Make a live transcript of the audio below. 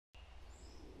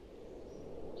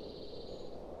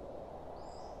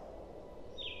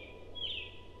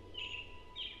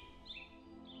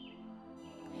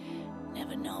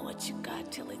what you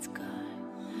got till it's gone.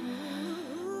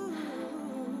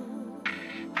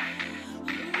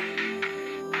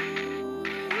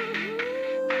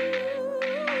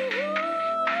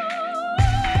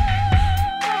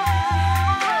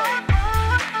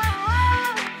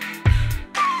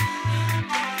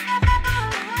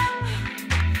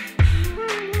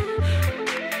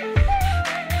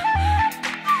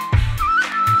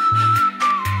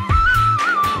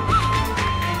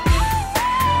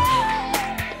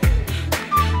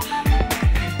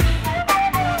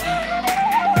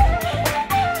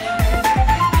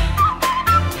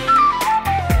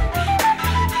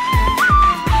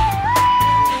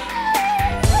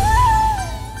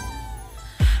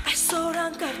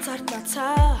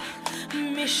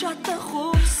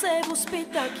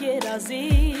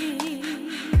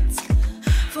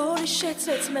 Որի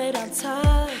շեցրեց մեր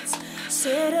անցած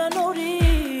սերը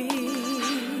նորից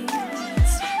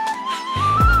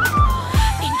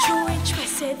Ինչու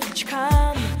ինչպես է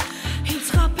ինչքան ինձ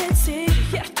խաբեցիր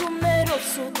երդումներով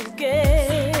սուտ ու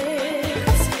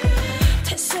կեց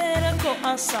Թե սերը քո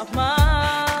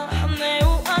անսահման է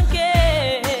ու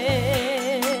անկեց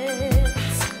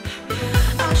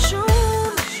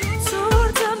Աշուն ծուր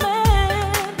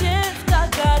ձմեռ և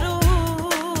տակարու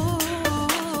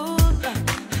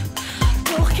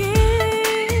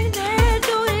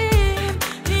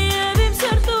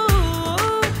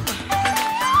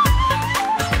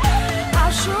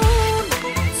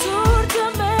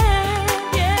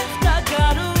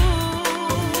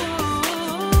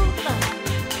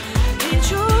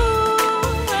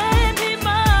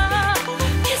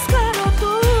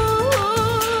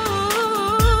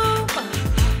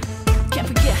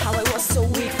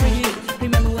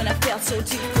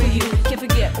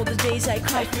I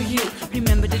cried for you.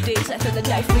 Remember the days I thought I'd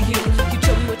die for you. You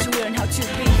told me what to wear and how to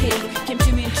behave. Came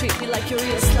to me and treated me like you're a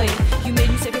real slave. You made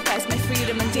me sacrifice my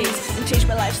freedom and days and changed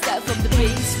my lifestyle from the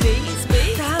base.